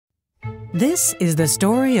This is the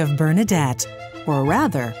story of Bernadette, or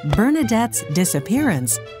rather, Bernadette's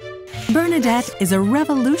disappearance. Bernadette is a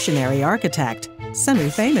revolutionary architect,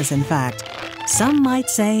 semi-famous in fact. Some might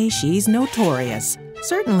say she's notorious.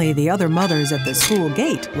 Certainly the other mothers at the school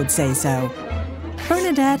gate would say so.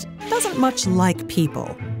 Bernadette doesn't much like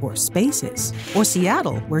people, or spaces, or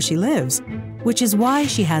Seattle, where she lives, which is why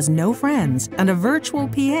she has no friends and a virtual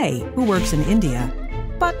PA who works in India.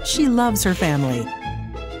 But she loves her family.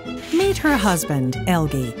 Meet her husband,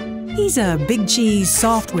 Elgie. He's a big cheese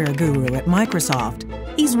software guru at Microsoft.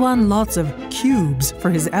 He's won lots of cubes for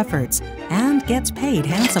his efforts and gets paid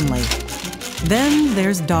handsomely. Then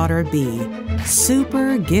there's daughter B,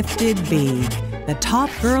 super gifted B, the top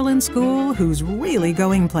girl in school who's really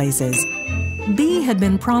going places. B had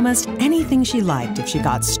been promised anything she liked if she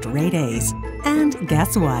got straight A's. And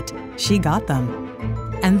guess what? She got them.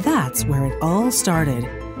 And that's where it all started,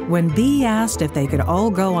 when B asked if they could all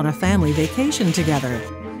go on a family vacation together.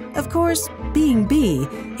 Of course, being B,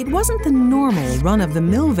 it wasn't the normal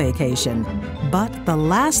run-of-the-mill vacation, but the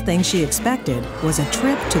last thing she expected was a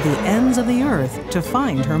trip to the ends of the earth to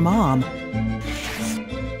find her mom.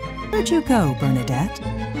 Where'd you go, Bernadette?